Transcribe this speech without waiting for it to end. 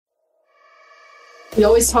We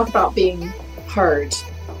always talk about being heard,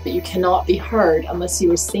 but you cannot be heard unless you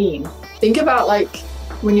are seen. Think about like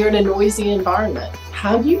when you're in a noisy environment,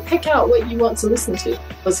 how do you pick out what you want to listen to?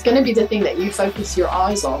 What's going to be the thing that you focus your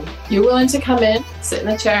eyes on? You're willing to come in, sit in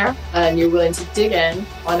a chair, and you're willing to dig in,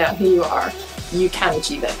 find out who you are. You can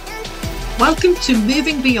achieve it. Welcome to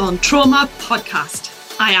Moving Beyond Trauma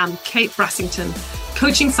podcast. I am Kate Brassington,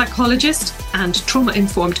 coaching psychologist and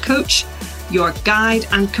trauma-informed coach, your guide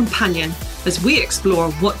and companion as we explore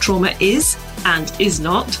what trauma is and is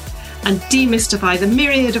not, and demystify the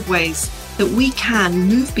myriad of ways that we can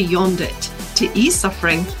move beyond it to ease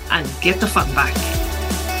suffering and get the fun back.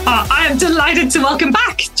 I am delighted to welcome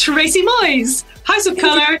back Tracey Moys, House of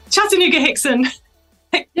Colour, Chattanooga Hickson.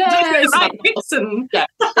 Yes. Right, Hickson.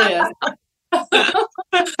 Yeah.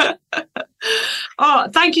 Oh,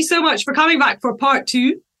 thank you so much for coming back for part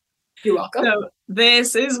 2. You're welcome. So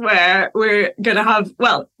this is where we're going to have,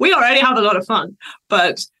 well, we already have a lot of fun,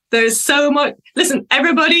 but there's so much. Listen,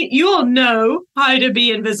 everybody, you all know how to be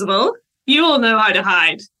invisible. You all know how to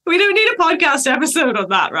hide. We don't need a podcast episode on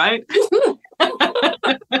that, right?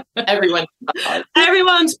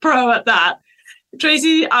 Everyone's pro at that.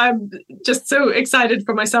 Tracey, I'm just so excited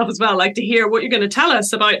for myself as well, like to hear what you're going to tell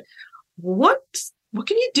us about what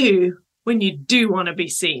can you do when you do want to be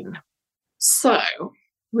seen? So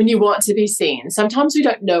when you want to be seen, sometimes we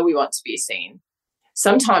don't know we want to be seen.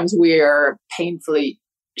 Sometimes we're painfully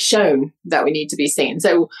shown that we need to be seen.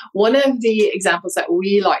 So one of the examples that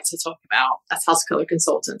we like to talk about as House of Colour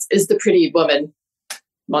consultants is the pretty woman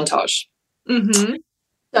montage. Mm-hmm.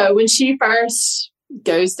 So when she first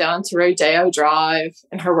goes down to Rodeo Drive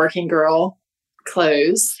in her working girl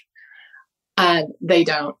clothes, and they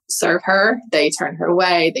don't serve her, they turn her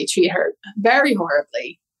away, they treat her very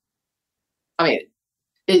horribly. I mean,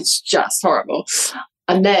 it's just horrible.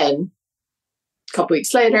 And then a couple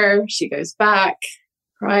weeks later, she goes back,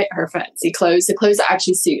 right? Her fancy clothes, the clothes that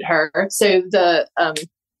actually suit her. So the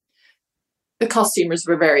costumers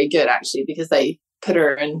were very good actually, because they put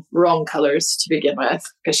her in wrong colors to begin with,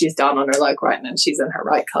 because she's down on her luck right now, she's in her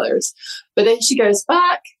right colors. But then she goes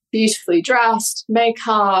back, beautifully dressed,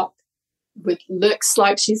 makeup, with looks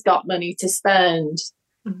like she's got money to spend,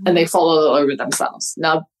 and they fall all over themselves.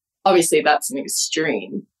 Now, obviously, that's an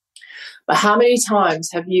extreme. But how many times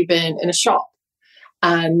have you been in a shop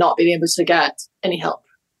and not been able to get any help?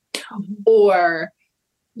 Or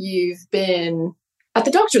you've been at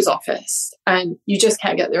the doctor's office and you just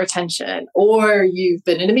can't get their attention. Or you've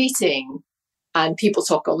been in a meeting and people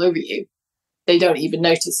talk all over you. They don't even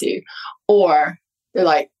notice you. Or they're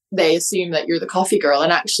like, they assume that you're the coffee girl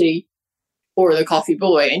and actually, or the coffee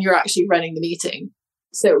boy, and you're actually running the meeting.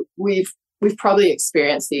 So we've probably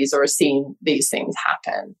experienced these or seen these things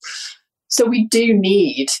happen. So we do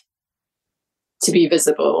need to be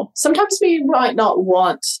visible. Sometimes we might not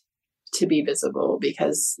want to be visible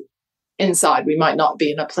because inside we might not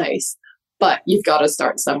be in a place, but you've got to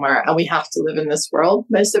start somewhere, and we have to live in this world.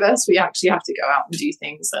 Most of us, we actually have to go out and do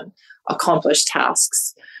things and accomplish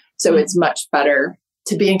tasks. So it's much better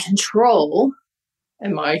to be in control.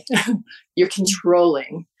 You're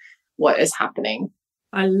controlling what is happening.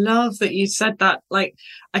 I love that you said that. Like,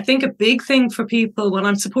 I think a big thing for people when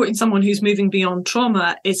I'm supporting someone who's moving beyond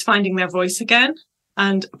trauma is finding their voice again.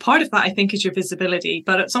 And part of that, I think, is your visibility.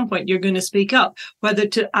 But at some point, you're going to speak up, whether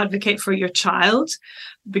to advocate for your child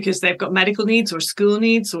because they've got medical needs or school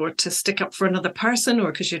needs, or to stick up for another person,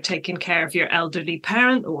 or because you're taking care of your elderly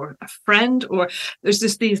parent or a friend. Or there's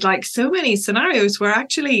just these like so many scenarios where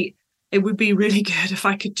actually it would be really good if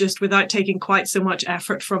I could just, without taking quite so much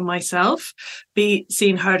effort from myself, be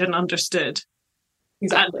seen, heard, and understood.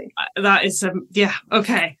 Exactly. And that is,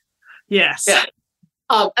 okay. Yes. Yeah.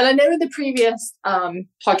 And I know in the previous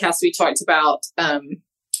podcast, we talked about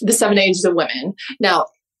the 7 ages of women. Now,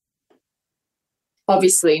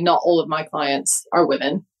 obviously, not all of my clients are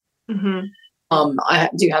women. Mm-hmm. I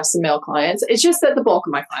do have some male clients. It's just that the bulk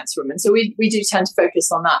of my clients are women. So we do tend to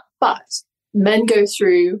focus on that. But men go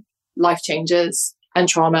through life changes and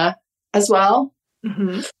trauma as well.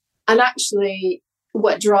 Mm-hmm. And actually,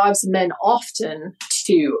 what drives men often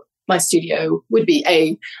to my studio would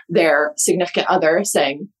be their significant other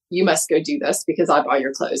saying, you must go do this because I buy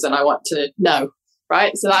your clothes and I want to know,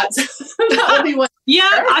 right? So that would be one.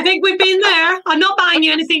 Yeah, I think we've been there. I'm not buying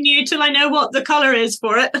you anything new till I know what the color is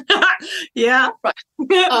for it. Yeah.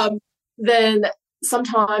 Right. Then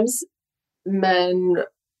sometimes men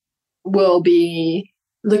will be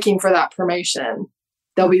looking for that promotion.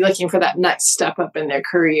 They'll be looking for that next step up in their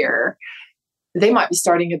career. They might be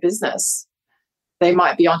starting a business. They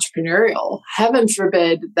might be entrepreneurial. Heaven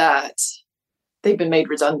forbid that they've been made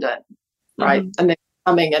redundant, right? Mm-hmm. And they're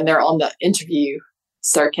coming and they're on the interview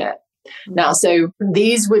circuit. Now, so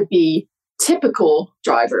these would be typical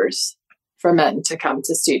drivers for men to come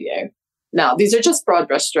to studio. Now, these are just broad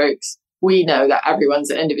brush strokes. We know that everyone's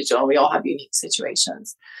an individual and we all have unique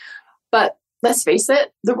situations. But let's face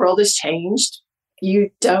it, the world has changed. You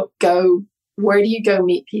don't go, where do you go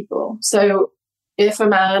meet people? So if a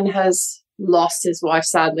man has lost his wife,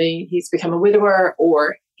 sadly, he's become a widower,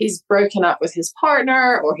 or he's broken up with his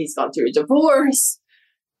partner, or he's gone through a divorce,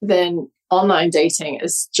 then online dating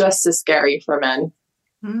is just as scary for men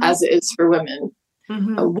as it is for women.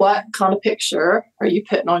 And what kind of picture are you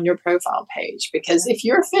putting on your profile page? Because if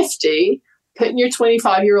you're 50, putting your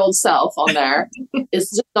 25-year-old self on there is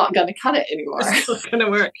just not going to cut it anymore. It's not going to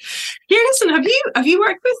work. Yeah, listen, have you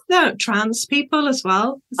worked with trans people as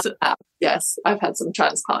well? Yes, I've had some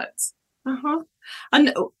trans clients.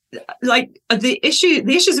 And like the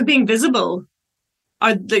issues of being visible,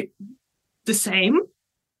 are they the same?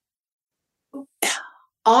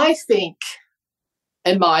 I think,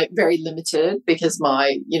 and my very limited, because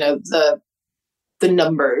my, the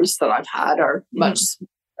numbers that I've had are much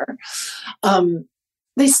smaller.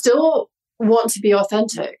 They still want to be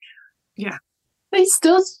authentic. Yeah. They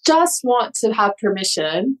still just want to have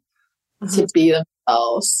permission to be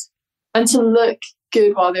themselves and to look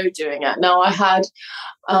good while they're doing it. Now, I had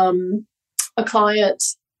a client,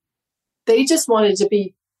 they just wanted to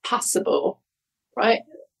be passable, right?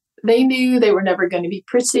 They knew they were never going to be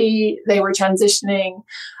pretty. They were transitioning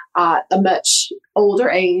at a much older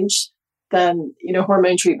age than,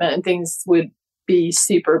 hormone treatment and things would be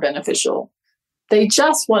super beneficial. They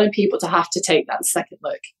just wanted people to have to take that second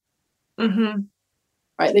look.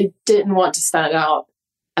 Right? They didn't want to stand out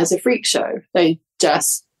as a freak show. They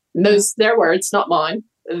just, those their words, not mine.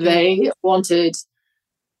 They wanted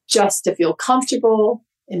just to feel comfortable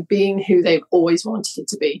in being who they've always wanted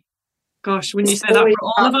to be. Gosh, when you say that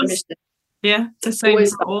for all of us, yeah, the same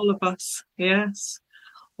for all of us. Yes.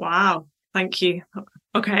 Wow. Thank you.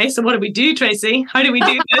 Okay, so what do we do, Tracey? How do we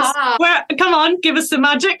do this? Come on, give us the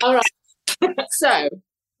magic. All right. So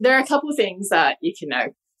there are a couple of things that you can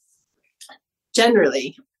know.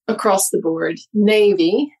 Generally, across the board,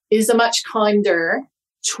 navy is a much kinder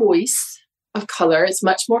choice of color. It's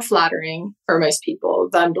much more flattering for most people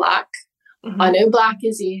than black. I know black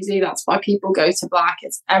is easy. That's why people go to black.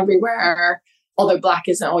 It's everywhere. Although black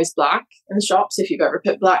isn't always black in the shops. If you've ever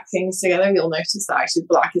put black things together, you'll notice that actually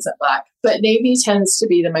black isn't black. But navy tends to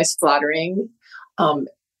be the most flattering.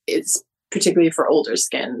 It's particularly for older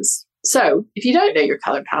skins. So if you don't know your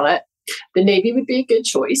color palette, the navy would be a good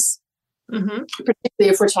choice. Particularly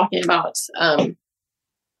if we're talking about,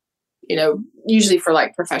 usually for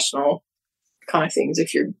like professional kind of things,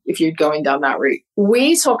 if you're going down that route.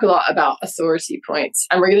 We talk a lot about authority points,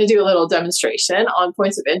 and we're going to do a little demonstration on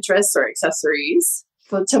points of interest or accessories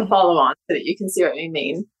to follow on so that you can see what we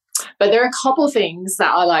mean. But there are a couple things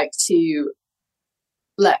that I like to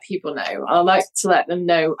let people know. I like to let them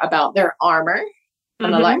know about their armor,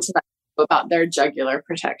 and I like to let them know about their jugular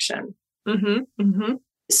protection.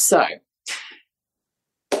 So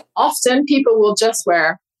often people will just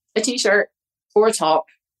wear a t-shirt or a top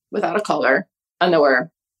without a collar, and they'll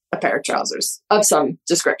wear a pair of trousers of some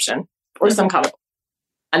description or some kind of,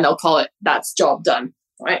 and they'll call it, that's job done,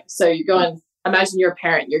 right? So you're going, imagine you're a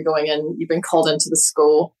parent, you're going in, you've been called into the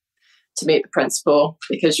school to meet the principal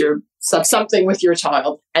because you're something with your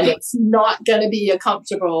child, and it's not going to be a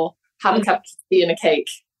comfortable, have a cup of tea and a cake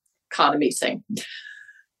kind of meeting.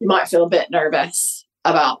 You might feel a bit nervous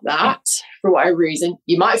about that for whatever reason.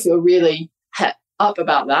 You might feel really het up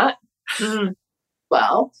about that.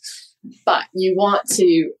 Well, but you want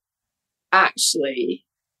to actually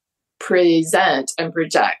present and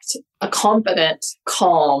project a confident,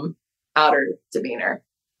 calm outer demeanor.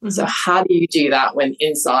 So how do you do that when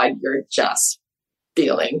inside you're just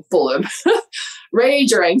feeling full of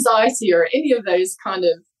rage or anxiety or any of those kind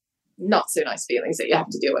of not so nice feelings that you have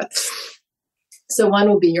to deal with? So one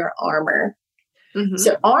will be your armor.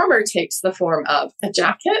 So armor takes the form of a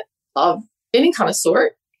jacket of any kind of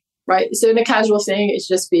sort. Right. So in a casual thing, it's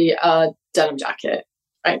just be a denim jacket.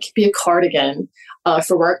 Right. It could be a cardigan.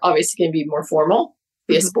 For work, obviously, it can be more formal.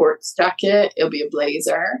 Be a sports jacket. It'll be a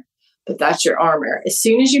blazer. But that's your armor. As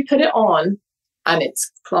soon as you put it on, and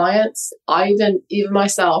it's clients, even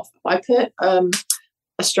myself, if I put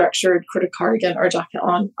a structured cardigan or a jacket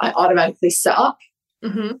on, I automatically sit up,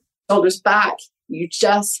 shoulders back. You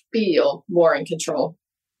just feel more in control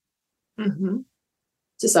to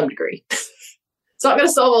some degree. It's not going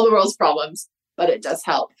to solve all the world's problems, but it does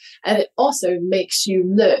help. And it also makes you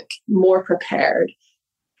look more prepared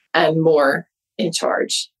and more in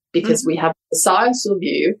charge, because we have a societal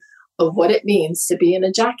view of what it means to be in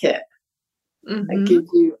a jacket. that give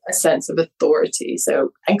you a sense of authority,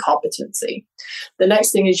 and competency. The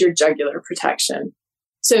next thing is your jugular protection.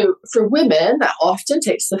 So for women, that often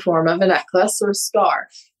takes the form of a necklace or a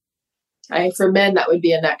scarf. Okay? For men, that would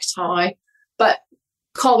be a necktie, but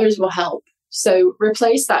collars will help. So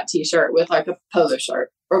replace that t-shirt with like a polo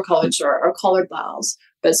shirt or collared shirt or collared blouse.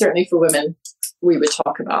 But certainly for women, we would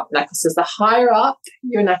talk about necklaces. The higher up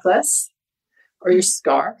your necklace or your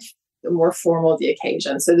scarf, the more formal the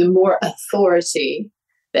occasion. So the more authority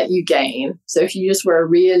that you gain. So if you just wear a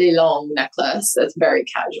really long necklace, that's very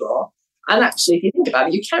casual. And actually, if you think about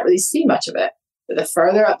it, you can't really see much of it. But the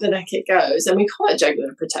further up the neck it goes, and we call it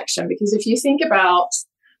jugular protection, because if you think about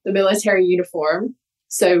the military uniform,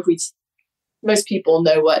 so most people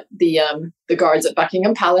know what the guards at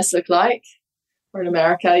Buckingham Palace look like, or in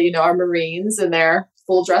America, our Marines in their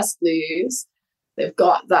full dress blues. They've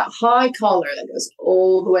got that high collar that goes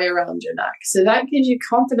all the way around your neck. So that gives you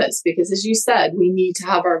confidence because, as you said, we need to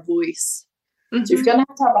have our voice. So if you're going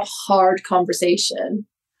to have a hard conversation,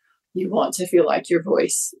 you want to feel like your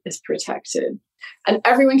voice is protected. And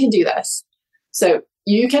everyone can do this. So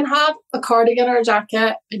you can have a cardigan or a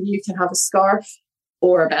jacket, and you can have a scarf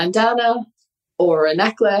or a bandana or a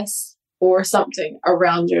necklace or something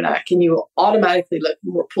around your neck, and you will automatically look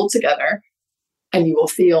more pulled together and you will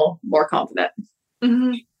feel more confident.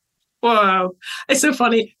 Wow, it's so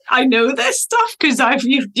funny. I know this stuff because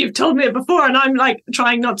you've told me it before, and I'm like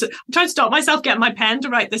trying to stop myself getting my pen to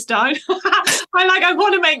write this down. I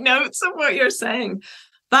want to make notes of what you're saying.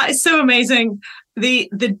 That is so amazing.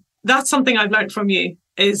 That's something I've learned from you,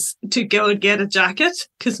 is to go and get a jacket,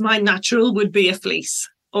 because my natural would be a fleece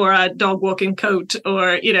or a dog walking coat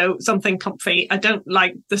or, something comfy. I don't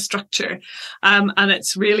like the structure. And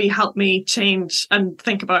it's really helped me change and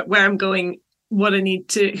think about where I'm going, who I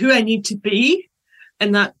need to be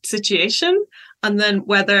in that situation. And then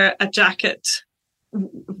whether a jacket,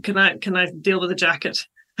 can I deal with a jacket?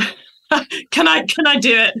 Can I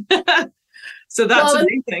do it? So that's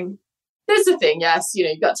amazing. There's the thing, yes,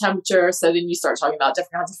 you've got temperature, so then you start talking about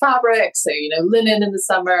different kinds of fabric. So, linen in the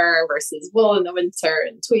summer versus wool in the winter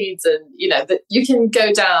and tweeds, and, that you can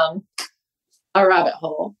go down a rabbit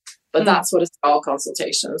hole. But that's what a style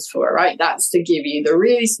consultation is for, right? That's to give you the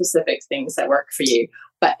really specific things that work for you.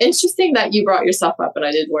 But interesting that you brought yourself up, and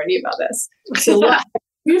I did warn you about this. So what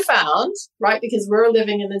you found, right? Because we're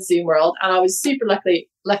living in the Zoom world, and I was super lucky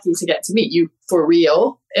to get to meet you for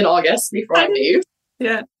real in August before I moved.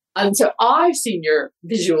 Yeah. And so I've seen your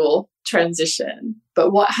visual transition,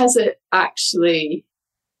 but what has it actually,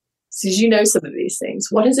 since you know some of these things,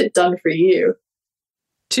 what has it done for you?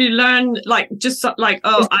 To learn, I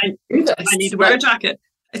need to wear a jacket.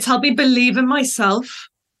 It's helped me believe in myself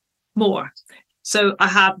more. So I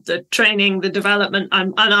have the training, the development,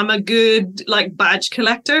 and I'm a good badge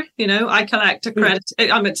collector. I collect a credit.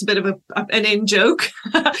 It's a bit of an in joke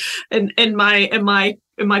in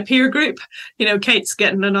my peer group. Kate's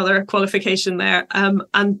getting another qualification there,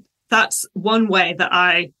 and that's one way that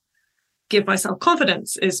I give myself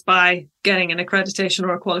confidence, is by getting an accreditation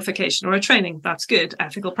or a qualification or a training. That's good.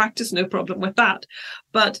 Ethical practice, no problem with that.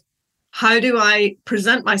 But how do I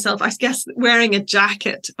present myself? I guess wearing a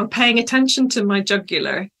jacket or paying attention to my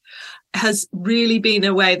jugular has really been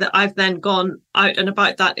a way that I've then gone out and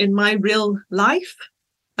about that in my real life.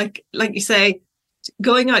 Like you say,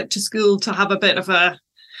 going out to school to have a bit of a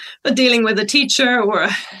dealing with a teacher or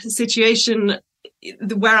a situation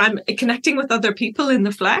where I'm connecting with other people in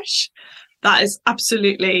the flesh. That has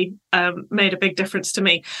absolutely made a big difference to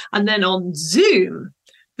me. And then on Zoom,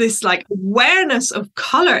 this awareness of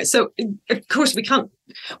color. So of course we can't,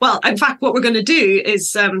 in fact, what we're going to do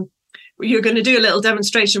is you're going to do a little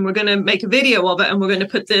demonstration. We're going to make a video of it, and we're going to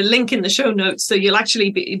put the link in the show notes. So you'll actually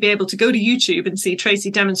be able to go to YouTube and see Tracey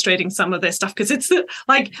demonstrating some of this stuff, because it's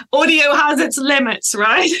audio has its limits,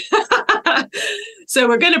 right? So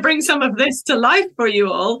we're going to bring some of this to life for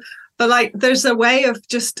you all. But there's a way of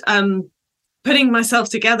just putting myself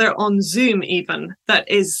together on Zoom even that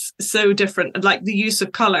is so different. Like the use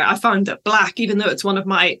of color. I found that black, even though it's one of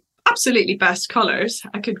my absolutely best colors,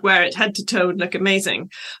 I could wear it head to toe and look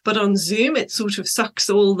amazing. But on Zoom, it sort of sucks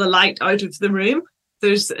all the light out of the room.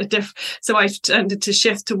 There's a so I've tended to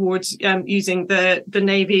shift towards using the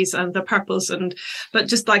navies and the purples, but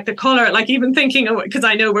just the color, even thinking of, because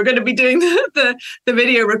I know we're going to be doing the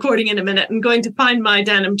video recording in a minute, and going to find my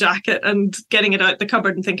denim jacket and getting it out the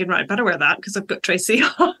cupboard and thinking, right, I better wear that because I've got Tracey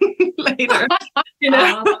on later.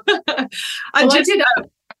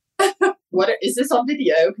 What is this on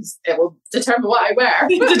video? Because it will determine what I wear.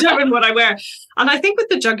 Determine what I wear. And I think with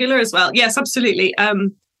the jugular as well, yes, absolutely.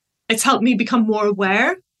 It's helped me become more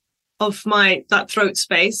aware of that throat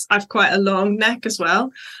space. I've quite a long neck as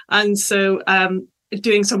well. And so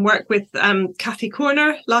doing some work with Kathy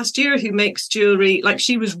Corner last year, who makes jewelry, like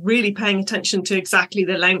she was really paying attention to exactly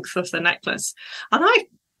the length of the necklace. And I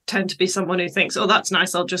tend to be someone who thinks, oh, that's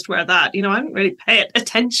nice, I'll just wear that. You know, I don't really pay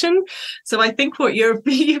attention. So I think what you're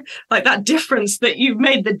like, that difference that you've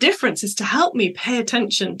made, the difference is to help me pay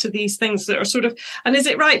attention to these things that are sort of, and is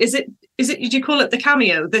it right? Is it, did you call it the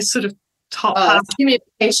cameo? This sort of top half?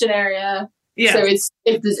 Communication area. Yeah. So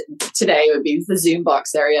today it would be the Zoom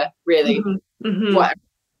box area, really. Mm-hmm. What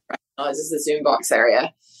I recognize as the Zoom box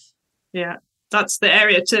area. Yeah. That's the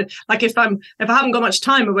area to, like, if I haven't got much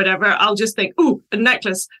time or whatever, I'll just think, ooh, a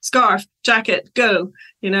necklace, scarf, jacket, go.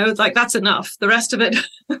 You know, like that's enough. The rest of it,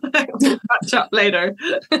 we'll catch up later.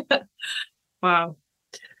 Wow.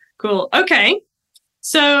 Cool. Okay.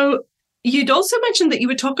 So you'd also mentioned that you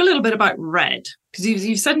would talk a little bit about red, because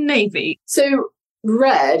you've said navy. So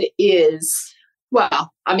red is,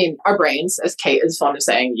 well, I mean, our brains, as Kate is fond of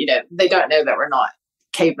saying, you know, they don't know that we're not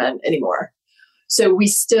cavemen anymore. So we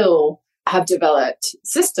still have developed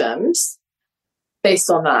systems based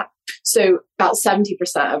on that. So about 70%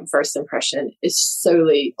 of first impression is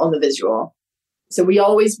solely on the visual. So we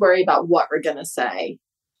always worry about what we're going to say.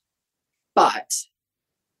 But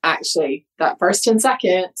actually, that first 10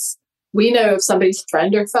 seconds, we know if somebody's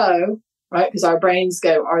friend or foe, right? Because our brains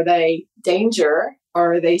go, are they danger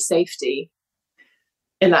or are they safety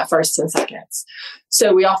in that first 10 seconds?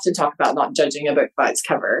 So we often talk about not judging a book by its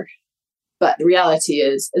cover. But the reality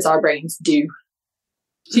is our brains do.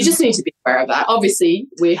 So you just need to be aware of that. Obviously,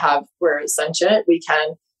 we're sentient. We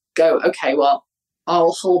can go, okay, well,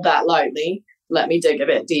 I'll hold that lightly. Let me dig a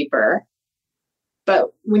bit deeper. But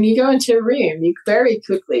when you go into a room, you very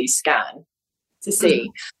quickly scan to see.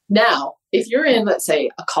 Now, if you're in, let's say,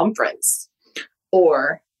 a conference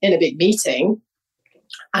or in a big meeting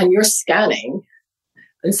and you're scanning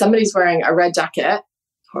and somebody's wearing a red jacket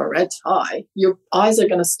or a red tie, your eyes are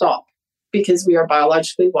going to stop. Because we are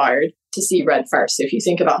biologically wired to see red first. So if you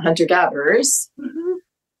think about hunter-gatherers,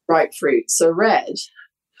 ripe fruit, so red.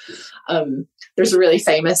 There's a really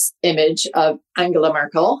famous image of Angela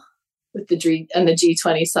Merkel with the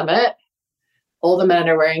G20 summit. All the men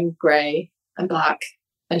are wearing grey and black,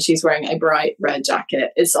 and she's wearing a bright red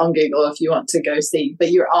jacket. It's on Google if you want to go see,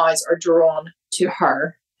 but your eyes are drawn to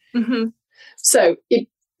her. Mm-hmm. So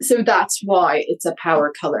that's why it's a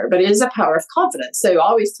power color, but it is a power of confidence. So I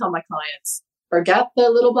always tell my clients, forget the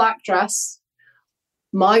little black dress.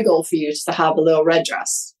 My goal for you is to have a little red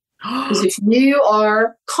dress. Because if you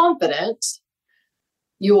are confident,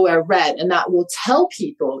 you will wear red, and that will tell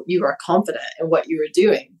people you are confident in what you are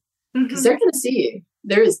doing. Because they're going to see you.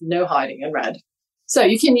 There is no hiding in red. So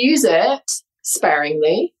you can use it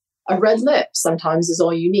sparingly. A red lip sometimes is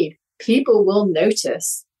all you need. People will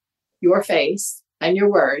notice your face and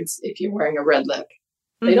your words if you're wearing a red lip.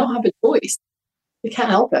 They don't have a choice. They can't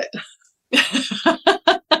help it.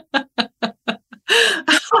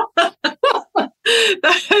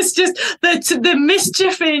 That's just the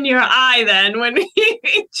mischief in your eye then when you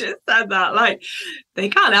just said that. Like, they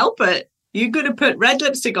can't help it. You're going to put red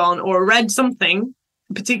lipstick on or red something,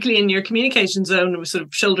 particularly in your communication zone, sort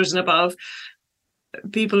of shoulders and above.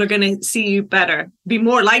 People are going to see you better, be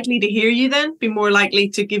more likely to hear you then, be more likely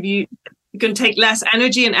to give you, going to take less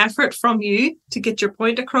energy and effort from you to get your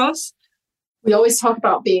point across. We always talk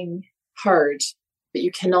about being heard, but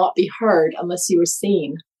you cannot be heard unless you are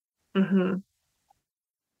seen. Mm-hmm.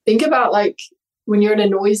 Think about, like, when you're in a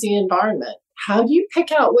noisy environment, how do you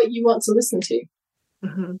pick out what you want to listen to?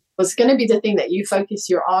 Mm-hmm. What's going to be the thing that you focus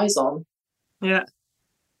your eyes on? Yeah.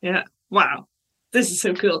 Yeah. Wow. This is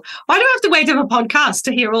so cool. Why do I have to wait to have a podcast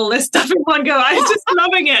to hear all this stuff in one go? I'm just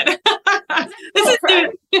loving it.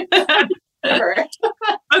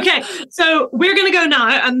 Okay, so we're going to go now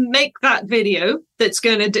and make that video that's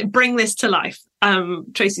going to bring this to life.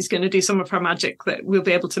 Tracey's going to do some of her magic that we'll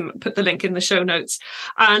be able to put the link in the show notes.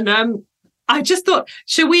 And I just thought,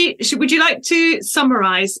 would you like to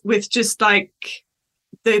summarize with just like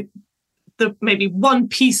the maybe one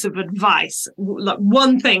piece of advice, like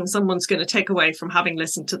one thing someone's going to take away from having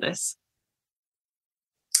listened to this?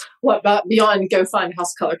 What about beyond go find a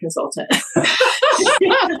house color consultant?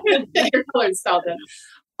 Get your colors started.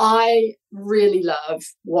 I really love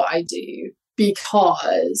what I do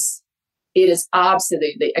because it is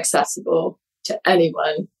absolutely accessible to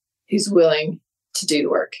anyone who's willing to do the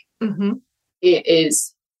work. Mm-hmm. It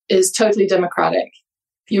is totally democratic.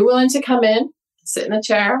 If you're willing to come in, sit in a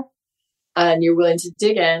chair, and you're willing to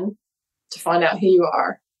dig in to find out who you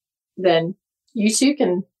are, then you too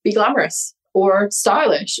can be glamorous or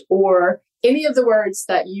stylish or any of the words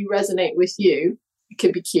that you resonate with you It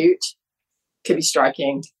could be cute. It could be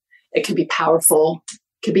striking. It could be powerful.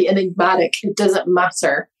 It could be enigmatic. It doesn't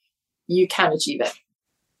matter. You can achieve it.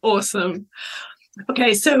 Awesome.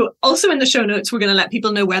 Okay, so also in the show notes, we're going to let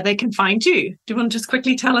people know where they can find you. Do you want to just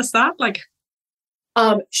quickly tell us that?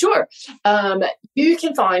 Sure. You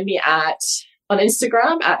can find me on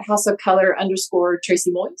Instagram at @houseofcolor_Tracey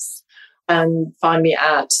Moys, and find me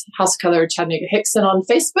at House of Color Chattanooga Hickson on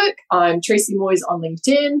Facebook. I'm Tracey Moys on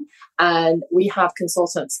LinkedIn, and we have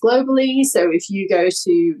consultants globally. So if you go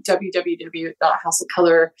to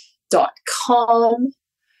www.houseofcolor.com,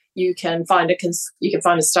 you can find a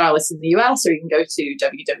stylist in the US, or you can go to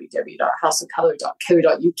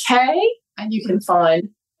www.houseofcolor.co.uk, and you can find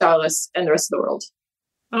stylists in the rest of the world.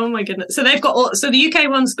 Oh my goodness! So they've got so the UK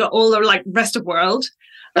one's got all the rest of world,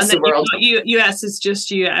 and then US is just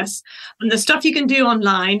US, and the stuff you can do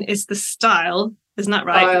online is the style, isn't that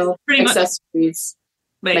right? Style, pretty accessories,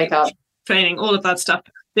 makeup, training, all of that stuff.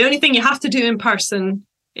 The only thing you have to do in person,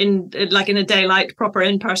 in a daylight proper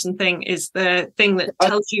in-person thing, is the thing that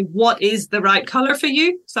tells you what is the right color for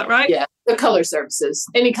you. Is that right? Yeah, the color services.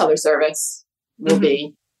 Any color service will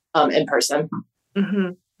be in person.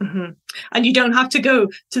 And you don't have to go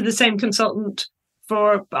to the same consultant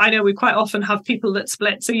I know we quite often have people that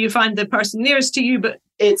split, so you find the person nearest to you, but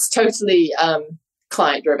it's totally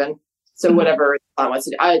client driven. So whatever I want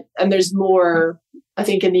to do. And there's more, I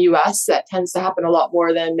think, in the US that tends to happen a lot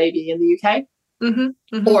more than maybe in the UK.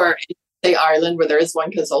 Or say Ireland, where there is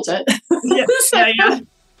one consultant.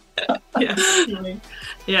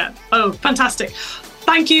 Yeah. Oh, fantastic.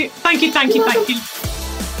 Thank you. Thank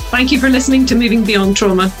you for listening to Moving Beyond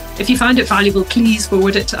Trauma. If you found it valuable, please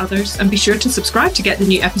forward it to others, and be sure to subscribe to get the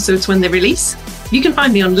new episodes when they release. You can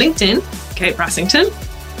find me on LinkedIn, Kate Brassington,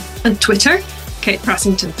 and Twitter, Kate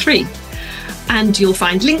Brassington3. And you'll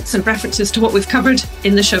find links and references to what we've covered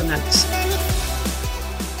in the show notes.